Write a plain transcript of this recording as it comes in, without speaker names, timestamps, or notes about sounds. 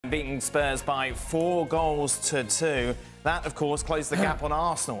beating Spurs by 4-2. That, of course, closed the gap on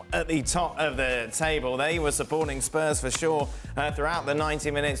Arsenal at the top of the table. They were supporting Spurs for sure throughout the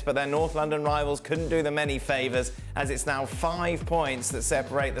 90 minutes, but their North London rivals couldn't do them any favours, as it's now 5 points that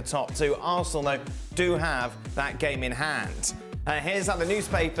separate the top two. Arsenal, though, do have that game in hand. Here's how the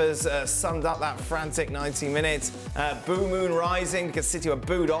newspapers summed up that frantic 90 minutes. Boo Moon rising because City were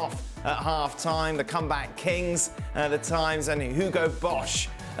booed off at half-time. The comeback kings, the Times, and Hugo Bosch,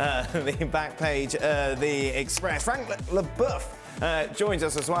 the back page, the Express. Frank Leboeuf joins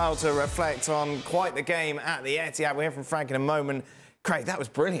us as well to reflect on quite the game at the Etihad. We'll hear from Frank in a moment. Craig, that was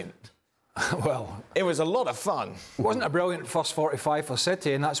brilliant. Well, it was a lot of fun. It wasn't a brilliant first 45 for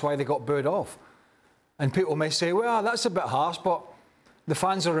City, and that's why they got booed off. And people may say, well, that's a bit harsh, but the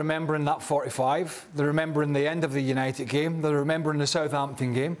fans are remembering that 45. They're remembering the end of the United game. They're remembering the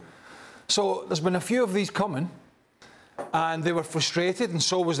Southampton game. So there's been a few of these coming, and they were frustrated, and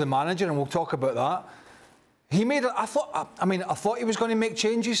so was the manager, and we'll talk about that. He made it. I thought he was going to make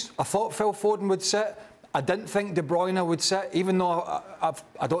changes. I thought Phil Foden would sit. I didn't think De Bruyne would sit, even though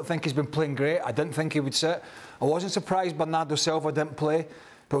I don't think he's been playing great. I didn't think he would sit. I wasn't surprised Bernardo Silva didn't play.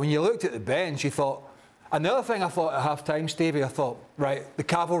 But when you looked at the bench, you thought... And the other thing I thought at half-time, Stevie, I thought, right, the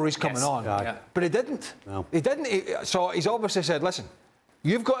cavalry's coming on. Yeah. But he didn't. No. He didn't. So he's obviously said, listen,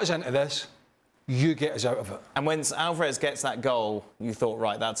 you've got us into this, you get us out of it. And when Alvarez gets that goal, you thought,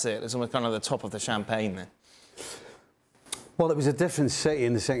 right, that's it. It's almost kind of the top of the champagne then. Well, it was a different City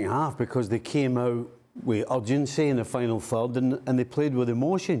in the second half because they came out with urgency in the final third and they played with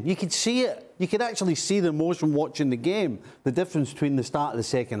emotion. You could see it. You could actually see the emotion watching the game, the difference between the start of the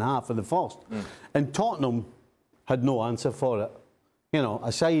second half and the first. And Tottenham had no answer for it. You know,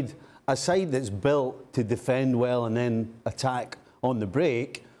 a side that's built to defend well and then attack on the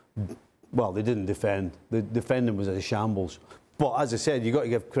break, well, they didn't defend. The defending was a shambles. But as I said, you've got to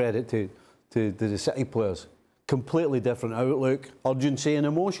give credit to the City players. Completely different outlook, urgency and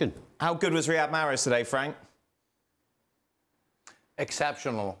emotion. How good was Riyad Mahrez today, Frank?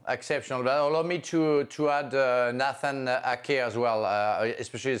 Exceptional. But allow me to add Nathan Ake as well,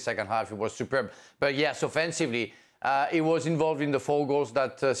 especially the second half. It was superb. But yes, offensively, he was involved in the 4 goals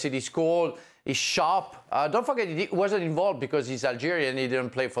that City scored. He's sharp. Don't forget, he wasn't involved because he's Algerian. He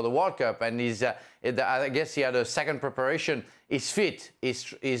didn't play for the World Cup, and I guess he had a second preparation. He's fit. He's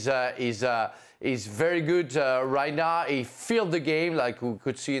very good right now. He filled the game, like we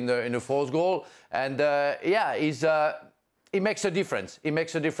could see in the fourth goal, and yeah, he makes a difference. He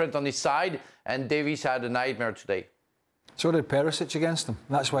makes a difference on his side, and Davies had a nightmare today. So did Perisic against him.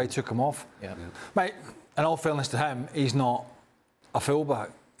 That's why he took him off. Yeah. Mate, in all fairness to him, he's not a full-back.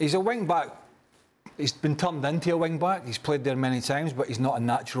 He's a wing-back. He's been turned into a wing-back. He's played there many times, but he's not a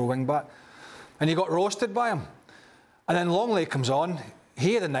natural wing-back. And he got roasted by him. And then Longley comes on.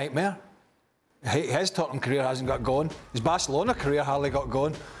 He had a nightmare. His Tottenham career hasn't got going. His Barcelona career hardly got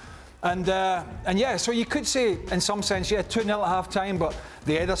going. And yeah, so you could say, in some sense, yeah, 2-0 at half-time, but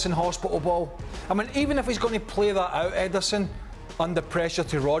the Ederson hospital ball. I mean, even if he's going to play that out, Ederson, under pressure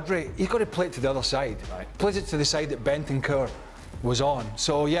to Rodri, he's got to play it to the other side. Right. Plays it to the side that Bentancur was on.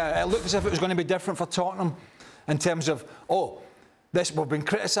 So yeah, it looked as if it was going to be different for Tottenham in terms of, we've been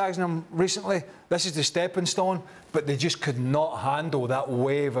criticising them recently, this is the stepping stone, but they just could not handle that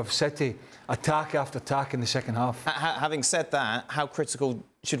wave of City, attack after attack in the second half. Having said that, how critical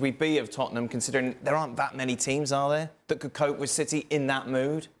should we be of Tottenham, considering there aren't that many teams, are there, that could cope with City in that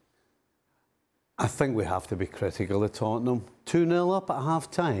mood? I think we have to be critical of Tottenham. 2-0 up at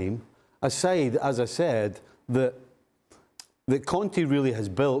half-time, aside, as I said, that Conte really has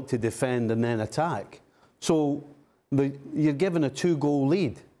built to defend and then attack. So you're given a 2-goal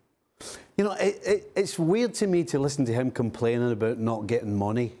lead. You know, it's weird to me to listen to him complaining about not getting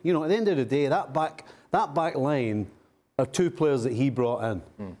money. You know, at the end of the day, that back line are 2 players that he brought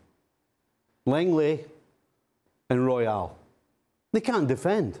in. Langley and Royale. They can't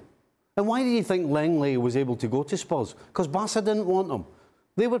defend. And why do you think Langley was able to go to Spurs? Because Barca didn't want him.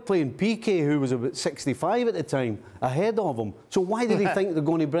 They were playing Piqué, who was about 65 at the time, ahead of him. So why did he think they're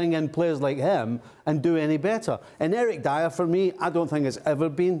going to bring in players like him and do any better? And Eric Dyer, for me, I don't think has ever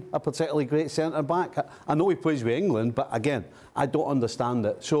been a particularly great centre-back. I know he plays with England, but again, I don't understand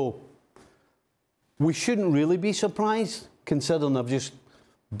it. So we shouldn't really be surprised, considering they've just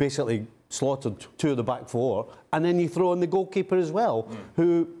basically slaughtered 2 of the back 4. And then you throw in the goalkeeper as well,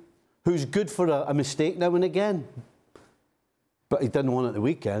 who's good for a mistake now and again. But he didn't one at the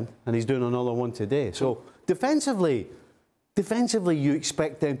weekend, and he's doing another one today. So defensively, you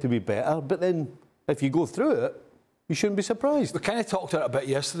expect them to be better, but then if you go through it, you shouldn't be surprised. We kind of talked about it a bit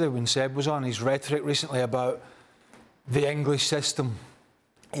yesterday when Seb was on, his rhetoric recently about the English system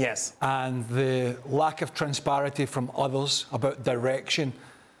Yes. And the lack of transparency from others about direction.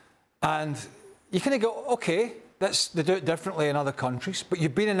 And you kind of go, OK, they do it differently in other countries, but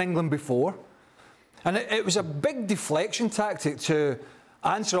you've been in England before. And it was a big deflection tactic to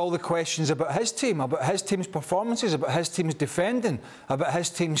answer all the questions about his team's performances, about his team's defending, about his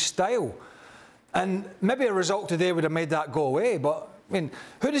team's style. And maybe a result today would have made that go away, but I mean,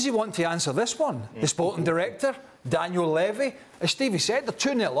 who does he want to answer this one? The sporting director? Daniel Levy? As Stevie said,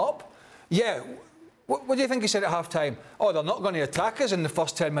 they're 2-0 up. Yeah, what do you think he said at half-time? Oh, they're not going to attack us in the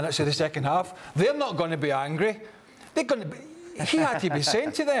first 10 minutes of the second half. They're not going to be angry. They're going to be... He had to be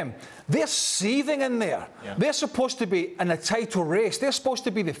saying to them, they're seething in there. Yeah. They're supposed to be in a title race. They're supposed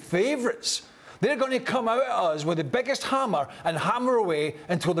to be the favourites. They're going to come out at us with the biggest hammer and hammer away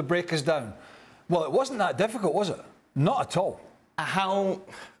until the break is down. Well, it wasn't that difficult, was it? Not at all.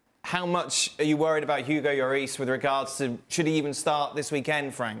 How much are you worried about Hugo Lloris with regards to should he even start this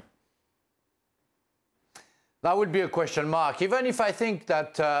weekend, Frank? That would be a question mark. Even if I think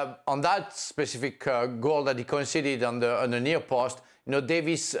that on that specific goal that he conceded on the near post, you know,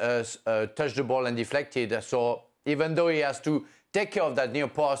 Davies touched the ball and deflected. So even though he has to take care of that near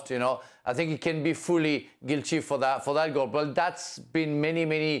post, you know, I think he can be fully guilty for that goal. But that's been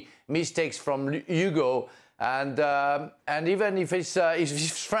many mistakes from Hugo. And even if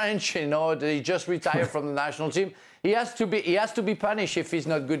he's French, you know, he just retired from the national team, he has to be punished if he's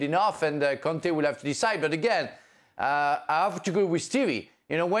not good enough, and Conte will have to decide. But again, I have to go with Stevie.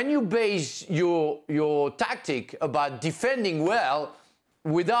 You know, when you base your tactic about defending well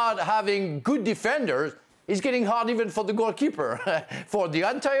without having good defenders, it's getting hard even for the goalkeeper, for the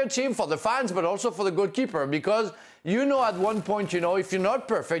entire team, for the fans, but also for the goalkeeper, because you know at one point, you know, if you're not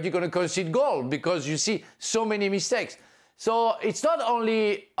perfect, you're going to concede goal because you see so many mistakes. So it's not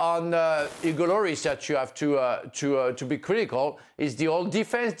only on Hugo Lloris that you have to be critical. It's the whole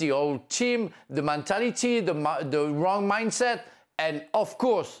defense, the whole team, the mentality, the wrong mindset. And of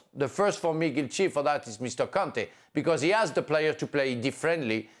course, the first for me guilty for that is Mr. Conte, because he has the player to play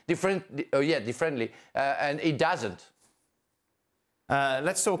differently, and he doesn't.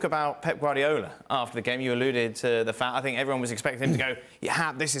 Let's talk about Pep Guardiola after the game. You alluded to the fact, I think everyone was expecting him to go,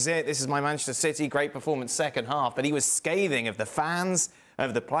 yeah, this is it, this is my Manchester City, great performance second half. But he was scathing of the fans,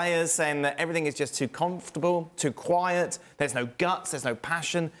 of the players, saying that everything is just too comfortable, too quiet, there's no guts, there's no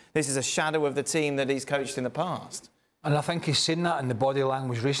passion. This is a shadow of the team that he's coached in the past. And I think he's seen that in the body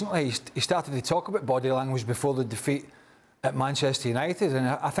language recently. He started to talk about body language before the defeat at Manchester United, and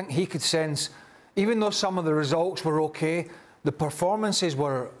I think he could sense, even though some of the results were OK, the performances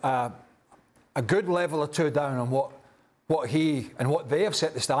were a good level or two down on what he and what they have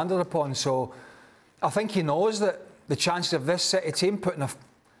set the standard upon. So I think he knows that the chances of this City team putting a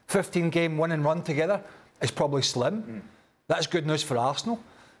 15-game winning run together is probably slim. That's good news for Arsenal.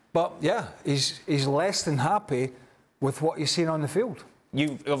 But yeah, he's less than happy with what he's seen on the field.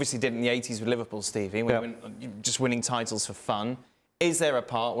 You obviously did it in the 80s with Liverpool, Stevie, when you were just winning titles for fun. Is there a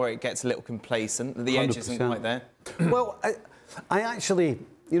part where it gets a little complacent, that the edge isn't quite there? Well, I actually,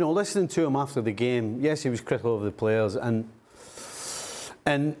 you know, listening to him after the game, yes, he was critical of the players, and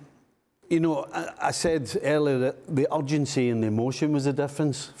you know, I said earlier that the urgency and the emotion was the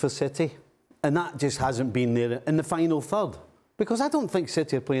difference for City, and that just hasn't been there in the final third, because I don't think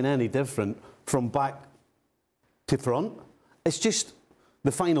City are playing any different from back to front. It's just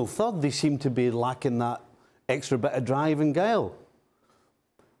the final third, they seem to be lacking that extra bit of drive and guile.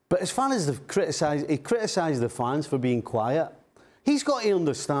 But as far as he criticised the fans for being quiet, he's got to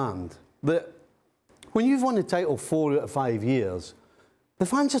understand that when you've won the title 4 out of 5 years, the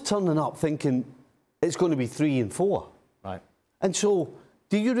fans are turning up thinking it's going to be 3 and 4. Right. And so,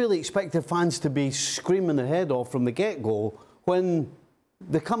 do you really expect the fans to be screaming their head off from the get-go when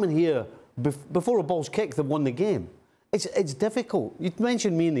they're coming here before a ball's kicked, they've won the game? It's difficult. You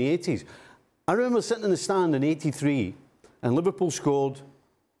mentioned me in the 80s. I remember sitting in the stand in '83, and Liverpool scored.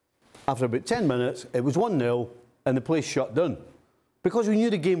 After about 10 minutes, it was 1-0, and the place shut down. Because we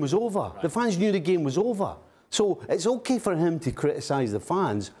knew the game was over. Right. The fans knew the game was over. So it's OK for him to criticise the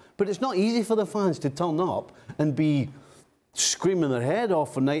fans, but it's not easy for the fans to turn up and be screaming their head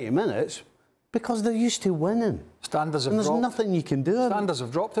off for 90 minutes because they're used to winning. Standards have dropped. And there's nothing you can do. Standards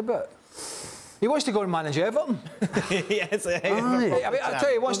have dropped a bit. He wants to go and manage Everton. Yes, I mean, I tell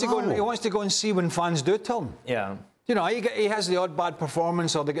you, he wants to go and see when fans do turn. Yeah. You know, he has the odd bad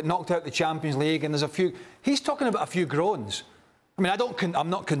performance, or they get knocked out the Champions League, and there's a few. He's talking about a few groans. I mean, I'm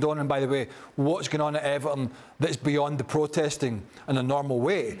not condoning, by the way, what's going on at Everton that's beyond the protesting in a normal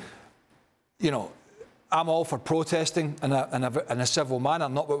way. You know, I'm all for protesting in a civil manner,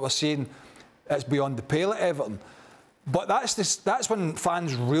 not what we're seeing. It's beyond the pale at Everton. But that's when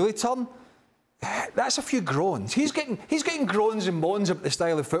fans really turn. That's a few groans. He's getting groans and moans about the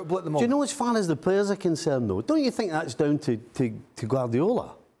style of football at the moment. Do you know, as far as the players are concerned, though, don't you think that's down to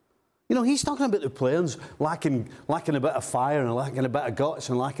Guardiola? You know, he's talking about the players lacking a bit of fire and lacking a bit of guts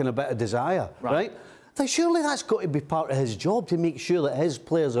and lacking a bit of desire, right? Then surely that's got to be part of his job, to make sure that his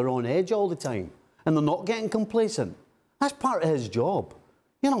players are on edge all the time and they're not getting complacent. That's part of his job.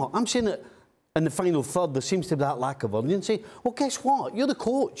 You know, I'm saying that in the final third there seems to be that lack of urgency. Well, guess what? You're the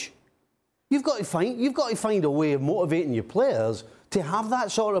coach. You've got to find a way of motivating your players to have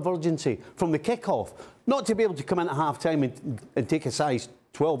that sort of urgency from the kick-off. Not to be able to come in at half-time and take a size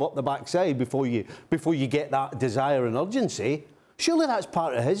 12 up the backside before you get that desire and urgency. Surely that's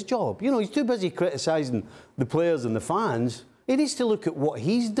part of his job. You know, he's too busy criticising the players and the fans. He needs to look at what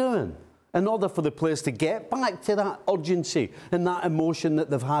he's doing in order for the players to get back to that urgency and that emotion that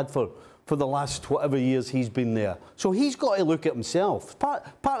they've had for the last whatever years he's been there. So he's got to look at himself. Part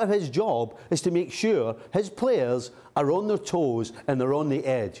of his job is to make sure his players are on their toes and they're on the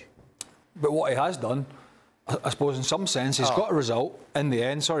edge. But what he has done, I suppose in some sense, he's got a result in the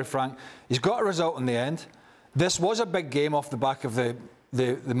end. Sorry, Frank. He's got a result in the end. This was a big game off the back of the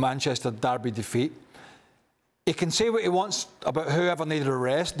Manchester derby defeat. He can say what he wants about whoever needed a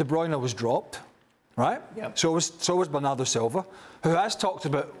rest. De Bruyne was dropped, right? Yep. So was Bernardo Silva, who has talked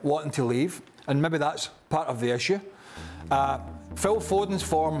about wanting to leave, and maybe that's part of the issue. Phil Foden's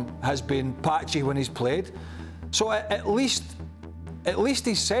form has been patchy when he's played. So at least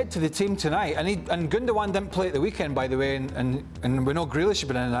he's said to the team tonight, and Gundogan didn't play at the weekend, by the way, and we know Grealish has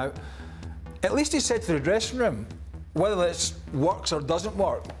been in and out. At least he said to the dressing room, whether it works or doesn't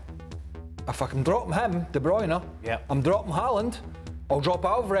work, if I can drop him, De Bruyne, I'm dropping Haaland, I'll drop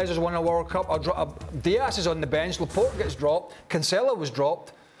Alvarez as won a World Cup, I'll drop Diaz is on the bench, Laporte gets dropped, Cancelo was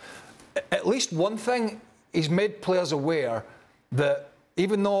dropped. At least one thing, he's made players aware that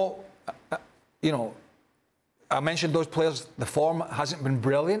even though, you know, I mentioned those players, the form hasn't been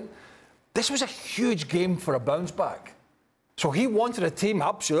brilliant, this was a huge game for a bounce back. So he wanted a team,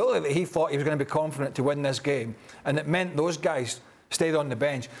 absolutely, that he thought he was going to be confident to win this game. And it meant those guys stayed on the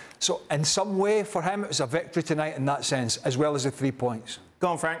bench. So in some way, for him, it was a victory tonight in that sense, as well as the 3 points. Go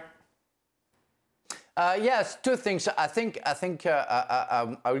on, Frank. Yes, two things. I think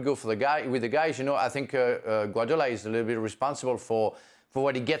I would go for the guys. You know, I think Guardiola is a little bit responsible for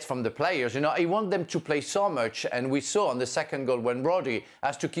what he gets from the players. You know, he wants them to play so much, and we saw on the second goal when Rodri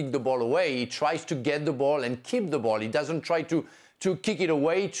has to kick the ball away, he tries to get the ball and keep the ball. He doesn't try to kick it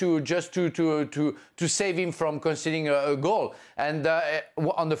away to save him from conceding a goal. And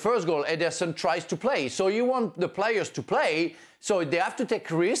on the first goal, Ederson tries to play. So you want the players to play, so they have to take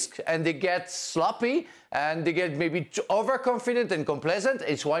risks, and they get sloppy, and they get maybe overconfident and complacent.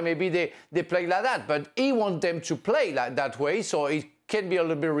 It's why maybe they play like that. But he wants them to play like that way, so he can be a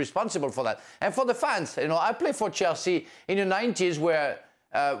little bit responsible for that. And for the fans, you know, I played for Chelsea in the 90s where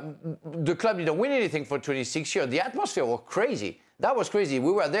the club didn't win anything for 26 years. The atmosphere was crazy. That was crazy.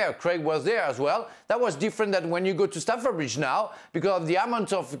 We were there. Craig was there as well. That was different than when you go to Stamford Bridge now because of the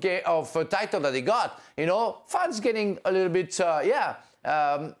amount of title that they got. You know, fans getting a little bit,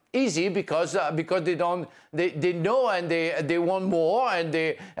 easy because they know and they want more and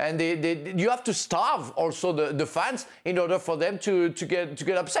you have to starve also the fans in order for them to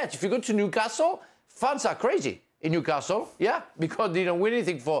get upset. If you go to Newcastle, fans are crazy in Newcastle, because they don't win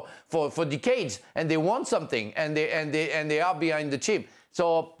anything for decades and they want something and they are behind the team.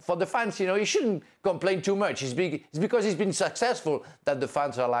 So for the fans, you know, you shouldn't complain too much. It's because he's been successful that the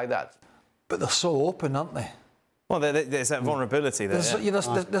fans are like that. But they're so open, aren't they? Well, there's that vulnerability there.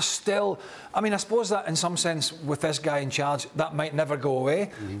 There's still... I mean, I suppose that in some sense, with this guy in charge, that might never go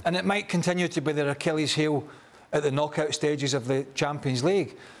away. And it might continue to be their Achilles heel at the knockout stages of the Champions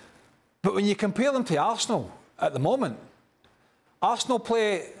League. But when you compare them to Arsenal at the moment, Arsenal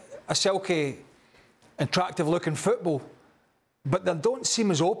play a silky, attractive-looking football, but they don't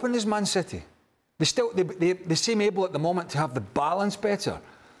seem as open as Man City. They seem able at the moment to have the balance better.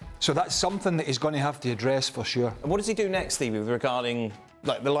 So that's something that he's going to have to address for sure. And what does he do next, Stevie, regarding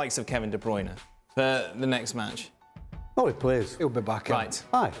like the likes of Kevin De Bruyne for the next match? Oh, he plays. He'll be back in. Right.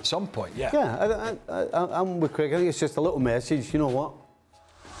 Aye. At some point, yeah. Yeah, I'm with Craig. I think it's just a little message. You know what?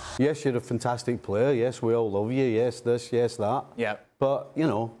 Yes, you're a fantastic player. Yes, we all love you. Yes, this, yes, that. Yeah. But, you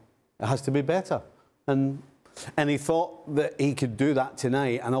know, it has to be better. And he thought that he could do that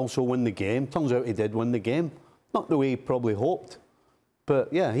tonight and also win the game. Turns out he did win the game. Not the way he probably hoped.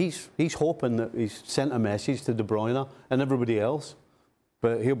 But, yeah, he's hoping that he's sent a message to De Bruyne and everybody else.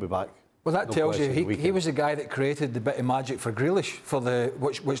 But he'll be back. Well, that tells you he was the guy that created the bit of magic for Grealish, for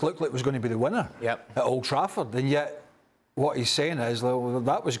which looked like was going to be the winner at Old Trafford. And yet what he's saying is, well,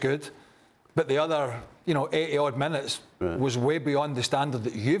 that was good, but the other, 80-odd minutes was way beyond the standard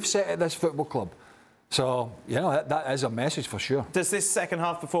that you've set at this football club. So, that is a message for sure. Does this second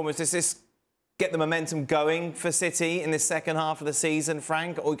half performance, does this get the momentum going for City in this second half of the season,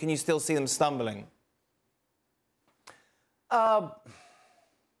 Frank, or can you still see them stumbling?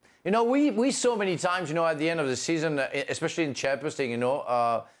 We saw many times, at the end of the season, especially in Champions League,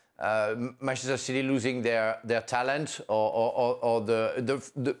 Manchester City losing their talent or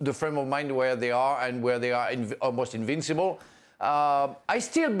the frame of mind where they are and where they are almost invincible. I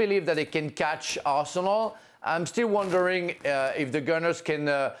still believe that they can catch Arsenal. I'm still wondering if the Gunners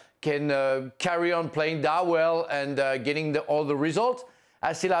can carry on playing that well and getting all the results.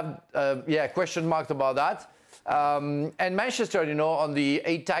 I still have question marks about that. And Manchester, on the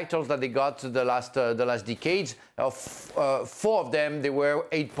 8 titles that they got the last decades, 4 of them they were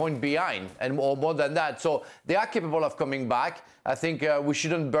 8 points behind, or more than that. So they are capable of coming back. I think we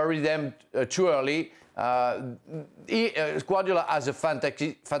shouldn't bury them too early. Guardiola has a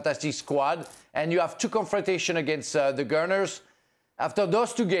fantastic squad, and you have 2 confrontations against the Gunners. After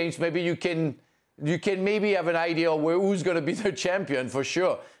those 2 games, maybe you can maybe have an idea of who's going to be the champion for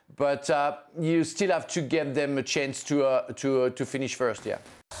sure. But you still have to give them a chance to finish first, yeah.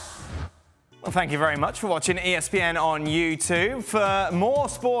 Well, thank you very much for watching ESPN on YouTube. For more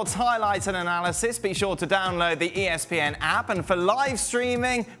sports highlights and analysis, be sure to download the ESPN app. And for live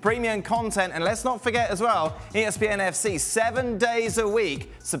streaming, premium content, and let's not forget as well, ESPN FC 7 days a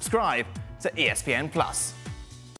week. Subscribe to ESPN+.